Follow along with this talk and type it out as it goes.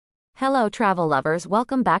Hello travel lovers,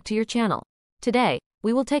 welcome back to your channel. Today,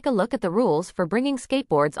 we will take a look at the rules for bringing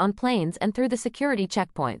skateboards on planes and through the security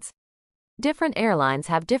checkpoints. Different airlines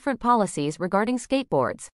have different policies regarding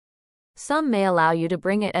skateboards. Some may allow you to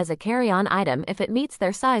bring it as a carry-on item if it meets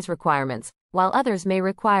their size requirements, while others may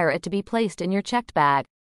require it to be placed in your checked bag.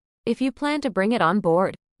 If you plan to bring it on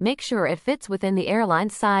board, make sure it fits within the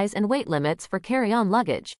airline's size and weight limits for carry-on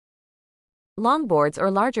luggage. Longboards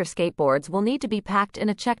or larger skateboards will need to be packed in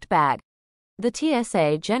a checked bag. The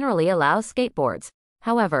TSA generally allows skateboards.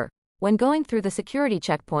 However, when going through the security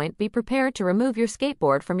checkpoint, be prepared to remove your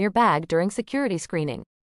skateboard from your bag during security screening.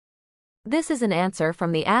 This is an answer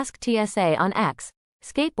from the Ask TSA on X.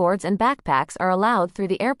 Skateboards and backpacks are allowed through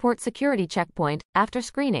the airport security checkpoint after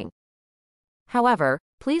screening. However,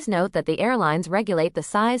 please note that the airlines regulate the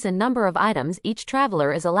size and number of items each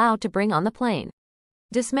traveler is allowed to bring on the plane.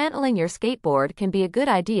 Dismantling your skateboard can be a good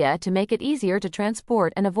idea to make it easier to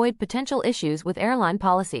transport and avoid potential issues with airline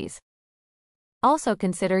policies. Also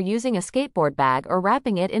consider using a skateboard bag or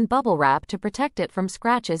wrapping it in bubble wrap to protect it from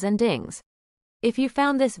scratches and dings. If you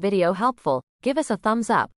found this video helpful, give us a thumbs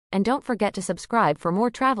up, and don't forget to subscribe for more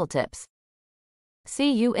travel tips.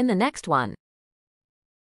 See you in the next one.